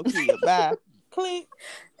on my Nokia. Bye. Click.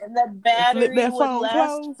 And the battery would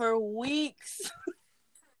last for weeks.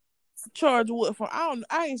 Charger what phone?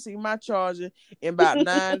 I ain't seen my charger in about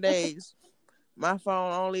 9 days. My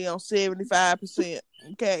phone only on 75%.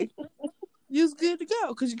 Okay. You was good to go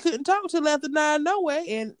because you couldn't talk till after 9 no way.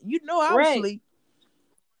 And I was asleep.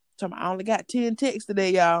 So I only got 10 texts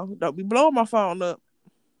today, y'all. Don't be blowing my phone up.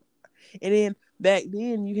 And then back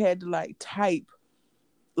then you had to like type.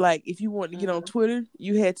 Like if you wanted to get on Twitter,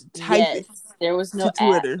 you had to type it. There was no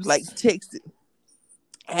Twitter, apps. like text it.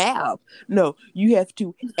 App. No, you have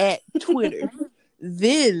to at Twitter.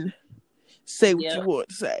 Then say what you want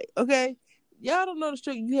to say. Okay? Y'all don't know the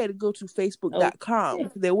trick. You had to go to Facebook.com. Okay.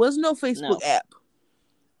 There was no Facebook app.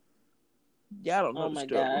 Y'all don't know the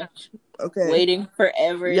struggle. Oh my gosh. Okay. Waiting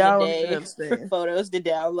forever y'all in a day for photos to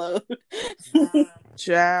download.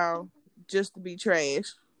 Child, just to be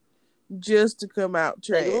trash. Just to come out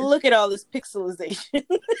trash. Like, look at all this pixelization.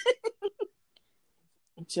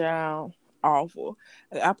 Child, awful.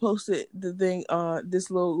 I posted the thing,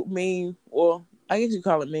 this little meme, or I guess you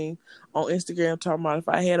call it meme, on Instagram talking about if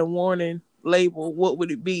I had a warning label, what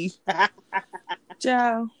would it be?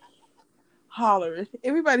 Child, hollering.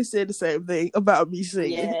 Everybody said the same thing about me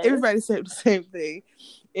singing. Yes. Everybody said the same thing.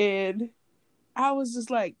 And I was just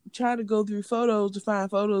like trying to go through photos to find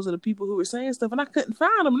photos of the people who were saying stuff, and I couldn't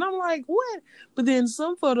find them. And I'm like, what? But then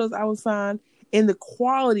some photos I would find, and the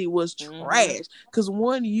quality was trash. Because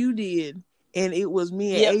one you did, and it was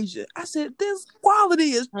me and Asia. I said, this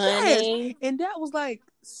quality is trash. And that was like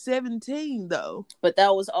 17 though. But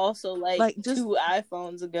that was also like just 2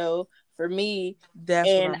 iPhones ago for me. That's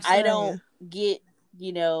what I'm saying. I don't get,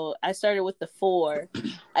 I started with the 4.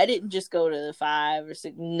 I didn't just go to the 5 or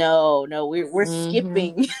 6. No, we're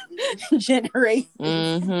skipping generations.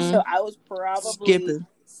 So I was probably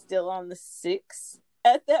still on the 6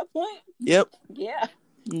 at that point. Yep. Yeah.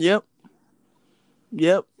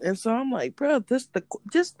 Yep. And so I'm like, bro, just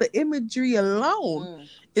the imagery alone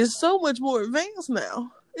is so much more advanced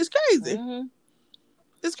now. It's crazy.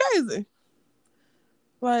 It's crazy.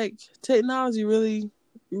 Like, technology really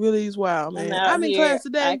is wild, man. I'm in class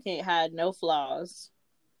today. I can't hide no flaws.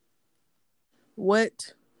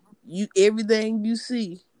 What? Everything you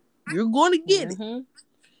see, you're going to get it.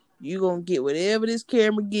 You're going to get whatever this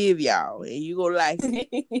camera give y'all, and you're going to like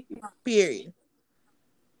it. Period.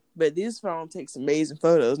 But this phone takes amazing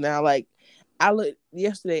photos. Now, like, I looked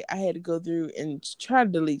yesterday, I had to go through and try to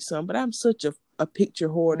delete some, but I'm such a picture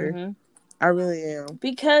hoarder. I really am.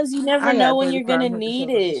 Because you never know when you're going to need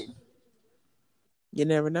it. You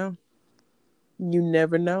never know.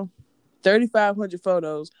 3,500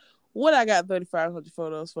 photos. What I got 3,500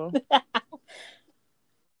 photos for?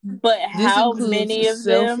 But how many of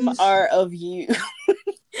them are of you?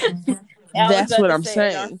 That's what I'm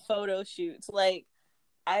saying. Our photo shoots, like,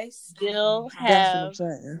 I still have.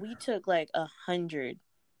 We took like 100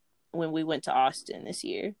 when we went to Austin this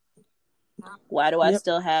year. Why do I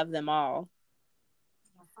still have them all?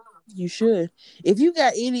 You should. If you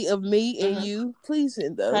got any of me and you, please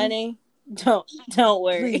send those. Honey, don't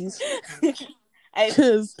worry. Please.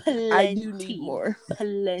 Because I do need more.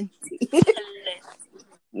 Plenty.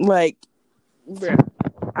 Like, bro,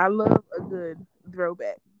 I love a good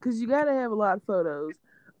throwback. Because you got to have a lot of photos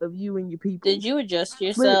of you and your people. Did you adjust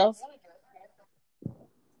yourself?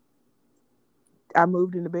 I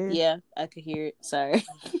moved in the bed. Yeah, I could hear it. Sorry.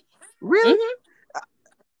 Really?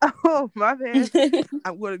 Oh, my bad.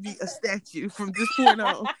 I'm going to be a statue from this point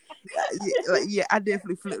on. I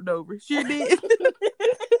definitely flipped over. Sure did.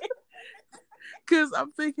 Because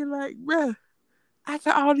I'm thinking like, bruh, I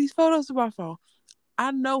got all these photos on my phone.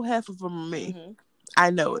 I know half of them are me. Mm-hmm. I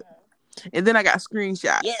know it. And then I got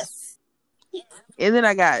screenshots. Yes. And then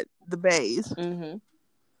I got the bays. Mm-hmm.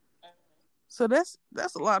 So that's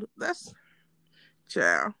a lot.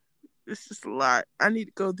 Child. It's just a lot. I need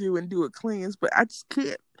to go through and do a cleanse, but I just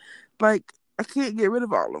can't. Like, I can't get rid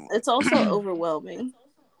of all of them. It's also overwhelming.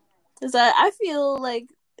 Because I feel like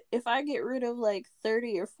if I get rid of like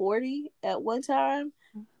 30 or 40 at one time,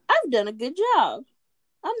 I've done a good job.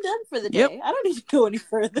 I'm done for the day. I don't need to go any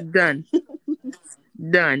further. Done.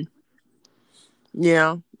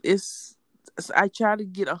 Yeah. I try to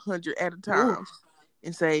get 100 at a time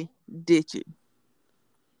and say, ditch it.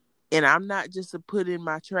 And I'm not just a put in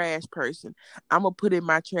my trash person. I'm going to put in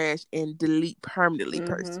my trash and delete permanently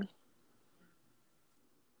person.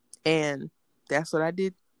 And that's what I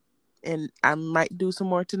did. And I might do some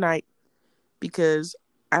more tonight because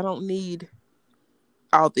I don't need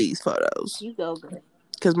all these photos. You go, girl.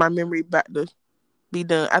 Because my memory about to be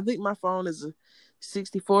done. I think my phone is a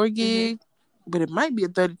 64 gig, but it might be a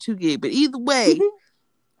 32 gig. But either way,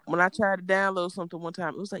 when I tried to download something one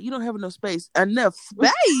time, it was like, you don't have enough space. Enough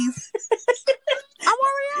space? I'm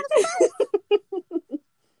already out of space.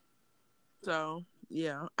 So,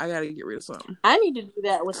 yeah, I got to get rid of something. I need to do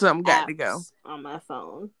that with something apps got to go on my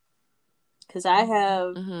phone. Because I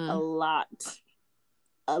have a lot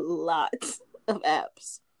of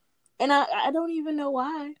apps. And I don't even know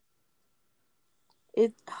why.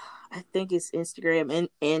 I think it's Instagram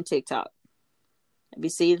and TikTok. I be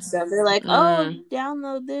seeing stuff. They're like, oh,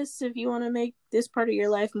 download this if you want to make this part of your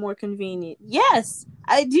life more convenient. Yes,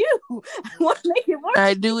 I do. I want to make it more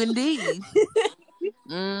I do indeed.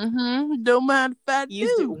 Don't mind if I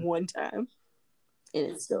used it one time. And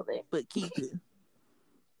it's still there. But keep it.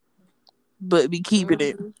 But be keeping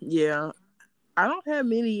it. Yeah. I don't have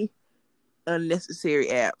many unnecessary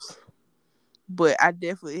apps. But I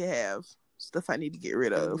definitely have stuff I need to get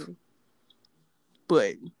rid of.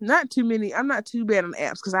 But not too many. I'm not too bad on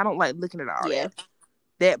apps because I don't like looking at all that.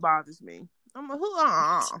 That bothers me. I'm like,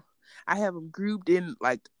 I have them grouped in,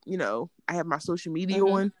 like, you know, I have my social media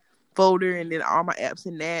one folder and then all my apps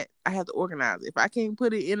in that. I have to organize it. If I can't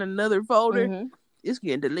put it in another folder, it's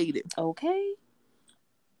getting deleted. Okay.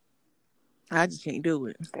 I just can't do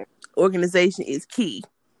it. Organization is key.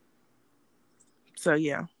 So,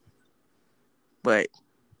 yeah. But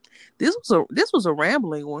this was a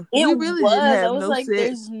rambling one. It we really was. Didn't have I was no like, set.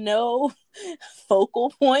 There's no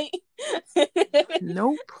focal point.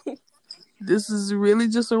 Nope. This is really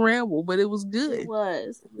just a ramble, but it was good. It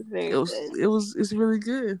was very good. It's really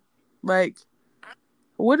good. Like,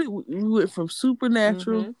 we went from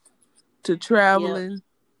supernatural to traveling.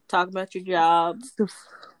 Talk about your job.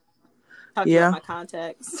 Talk about my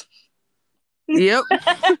contacts. Yep.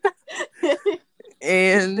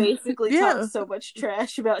 And basically talk so much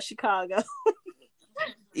trash about Chicago.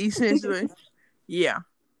 Essentially. Yeah.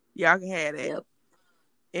 Y'all can have that. Yep.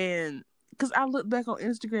 And because I look back on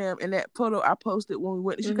Instagram and that photo I posted when we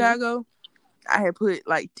went to Chicago, I had put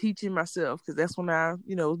like teaching myself because that's when I,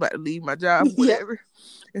 was about to leave my job, whatever.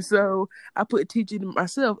 And so I put teaching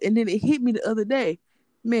myself, and then it hit me the other day,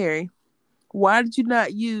 Mary, why did you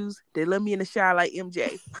not use "They Let Me in the Shower Like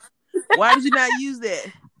MJ"? Why did you not use that?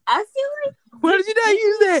 I feel like why did you not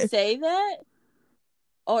use that? Say that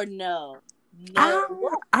or no? I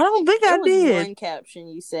don't think I did. There was one caption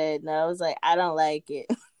you said, and I was like, I don't like it.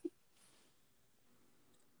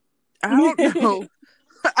 I don't know.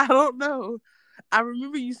 I don't know. I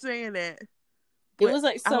remember you saying that. It was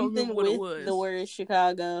like something with the word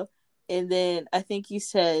Chicago, and then I think you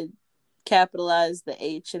said capitalize the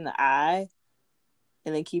H and the I,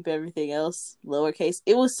 and then keep everything else lowercase.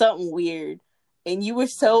 It was something weird, and you were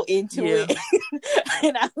so into it,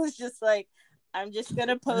 and I was just like, I'm just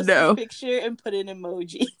gonna post this picture and put an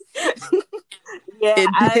emoji.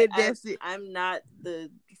 That's it. I'm not the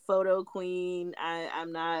photo queen.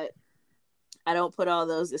 I'm not. I don't put all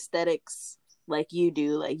those aesthetics like you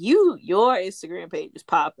do. Like your Instagram page is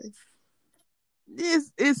popping.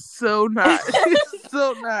 It's so not. It's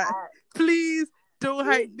so not. Please don't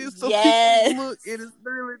hype this so people look. It is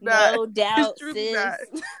really not. No doubt, it's really sis. Not.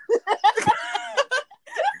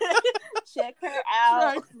 Check her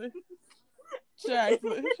out.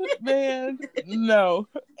 Chocolate. Man, no.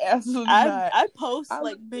 Absolutely not. I post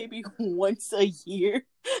like maybe once a year.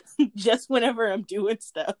 Just whenever I'm doing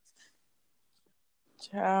stuff.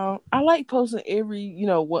 Child, I like posting every,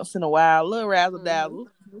 once in a while, a little razzle dazzle,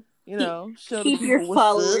 show keep the people your what's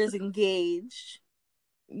followers up. engaged.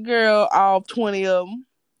 Girl, all 20 of them,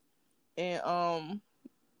 and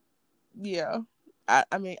yeah,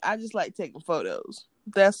 I mean, I just like taking photos,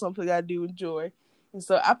 that's something I do enjoy. And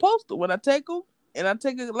so I post it when I take them, and I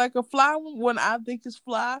take it like a fly one when I think it's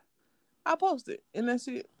fly. I post it, and that's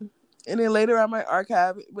it. And then later I might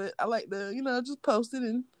archive it, but I like to, just post it,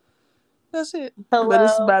 and that's it. Hello? But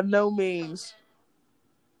it's by no means.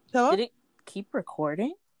 Hello? Did it keep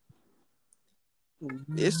recording?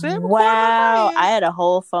 It said recording wow, on my end. I had a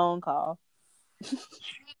whole phone call.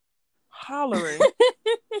 Hollering.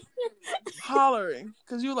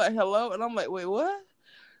 Because you're like, hello? And I'm like, wait, what?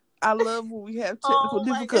 I love when we have technical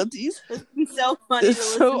difficulties. It's so funny it's to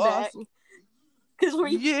listen so back. awesome. Because were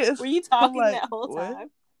you talking like, that whole what?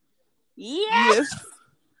 time? Yes.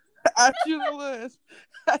 I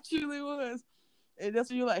truly was. And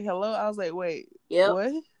that's when you're like, hello? I was like, wait,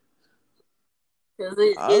 what? Because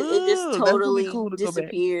it just totally cool to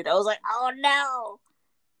disappeared. I was like, oh no.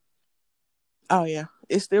 Oh yeah.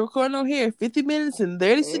 It's still recording on here. 50 minutes and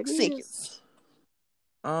 36 seconds.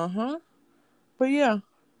 Uh-huh. But yeah.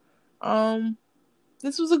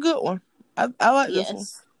 This was a good one. I like this one.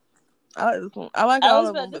 I like this one. I like all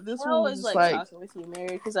of them, but this one was just like talking with you,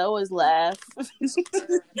 Mary, because I always laugh. It's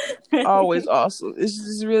always awesome. It's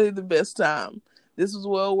just really the best time. This was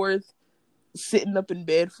well worth sitting up in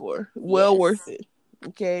bed for. Well worth it.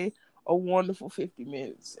 Okay, a wonderful 50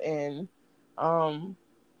 minutes, and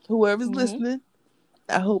whoever's listening,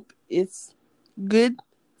 I hope it's good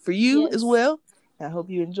for you as well. I hope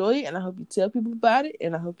you enjoy it, and I hope you tell people about it,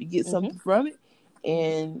 and I hope you get something from it.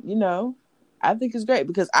 And I think it's great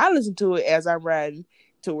because I listen to it as I'm riding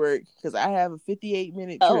to work because I have a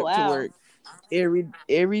 58-minute trip to work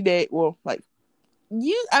every day. Well, like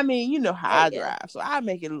how I drive, so I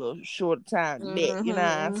make it a little shorter time than that. You know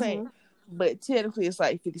what I'm saying? But technically, it's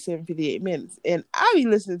like 57, 58 minutes, and I be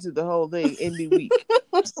listening to the whole thing every week.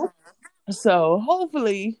 So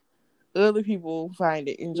hopefully, other people find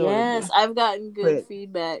it enjoyable. Yes, I've gotten good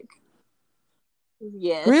feedback.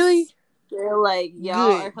 Yes, really. They're like,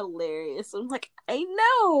 y'all are hilarious. I'm like, I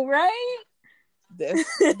know, right?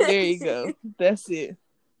 There you go. That's it.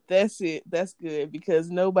 That's good because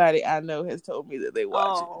nobody I know has told me that they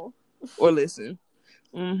watch it or listen.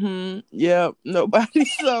 Yep, nobody.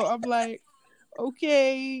 So I'm like,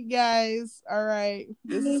 okay, guys, all right,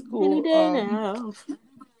 this is cool.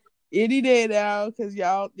 Any day now, because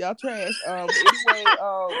y'all trash. Anyway,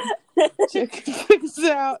 check us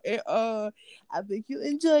out, and I think you'll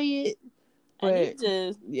enjoy it. But, I need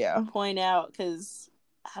to point out because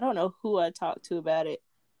I don't know who I talked to about it.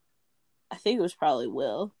 I think it was probably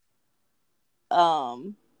Will.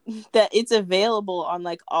 That it's available on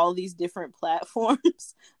like all these different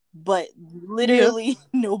platforms, but literally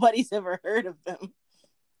nobody's ever heard of them.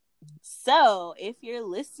 So if you're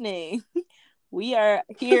listening, we are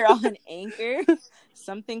here on Anchor,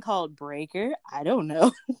 something called Breaker. I don't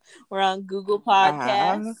know. We're on Google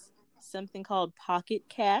Podcasts, something called Pocket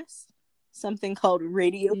Cast, something called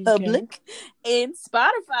Radio Public, and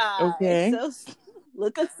Spotify. Okay. So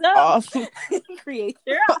look us up. Awesome. Create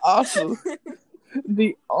your awesome.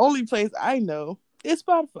 The only place I know is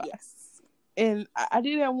Spotify. Yes. And I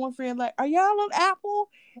did have one friend like, are y'all on Apple?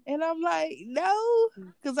 And I'm like, no,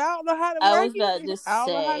 because I don't know how to work it. I don't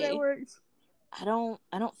know how that works. I don't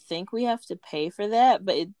think we have to pay for that,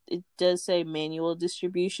 but it does say manual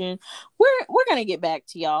distribution. We're gonna get back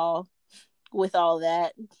to y'all with all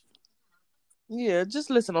that. Yeah, just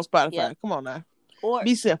listen on Spotify. Yep. Come on now. Or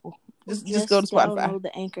be simple. Just go to Spotify. Download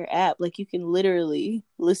the Anchor app. Like you can literally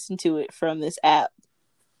listen to it from this app.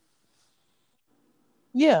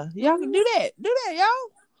 Yeah, y'all can do that. Do that,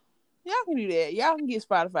 y'all. Y'all can do that. Y'all can get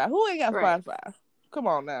Spotify. Who ain't got Spotify? Come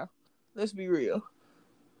on now. Let's be real.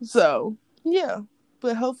 So, yeah.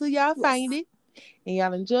 But hopefully y'all find it and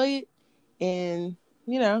y'all enjoy it and,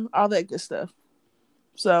 all that good stuff.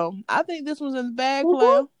 So, I think this was in the bag,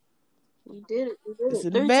 Cleo. We did it. It's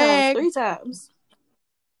in the bag. 3 times.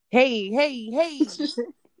 Hey.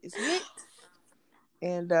 It's lit.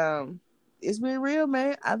 And, it's been real,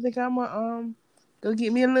 man. I think I'm going to go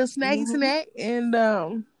get me a little snacky snack and,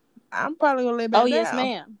 I'm probably going to lay back down. Oh, yes,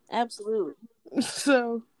 ma'am. Absolutely.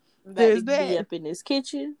 So, there's that. Be up in this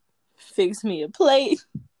kitchen, fix me a plate,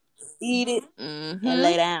 eat it, and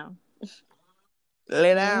lay down.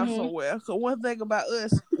 Lay down somewhere. So one thing about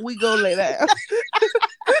us, we go lay down.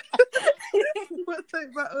 One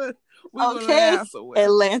thing about us, we go lay down somewhere.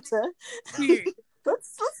 Atlanta.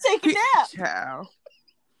 Let's take a nap.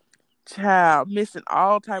 Child, missing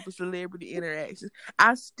all type of celebrity interactions.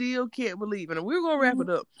 I still can't believe it. And we're gonna wrap it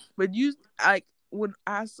up. But when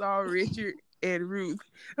I saw Richard and Ruth,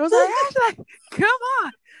 I was like, come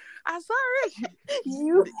on. I saw Richard.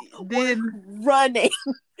 You then running.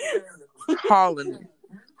 Hollering.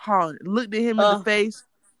 Looked at him in the face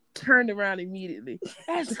turned around immediately.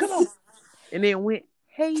 Ashley, come on. And then went,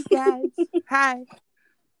 hey guys, hi.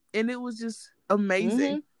 And it was just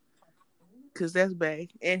amazing. Cause that's bad.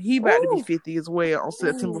 And he about to be 50 as well on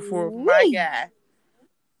September 4th. My guy.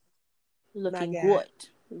 Looking good.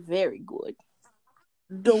 Very good.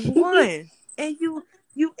 The one. And you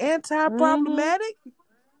anti-problematic?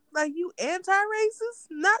 Like you anti-racist?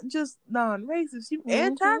 Not just non-racist. You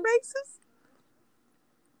anti-racist?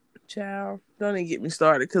 Child, don't even get me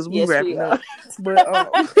started because we wrapping up. But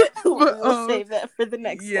we'll save that for the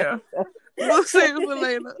next episode. We'll save it for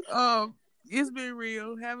later. It's been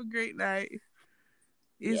real. Have a great night.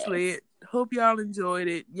 It's lit. Hope y'all enjoyed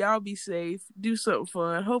it. Y'all be safe. Do something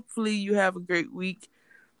fun. Hopefully you have a great week.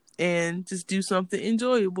 And just do something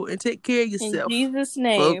enjoyable. And take care of yourself. In Jesus'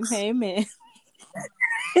 name. Folks. Amen.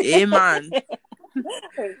 Amen.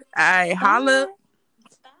 Alright, holla.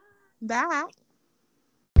 Bye.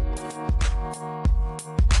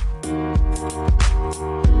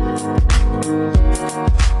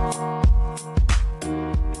 Bye.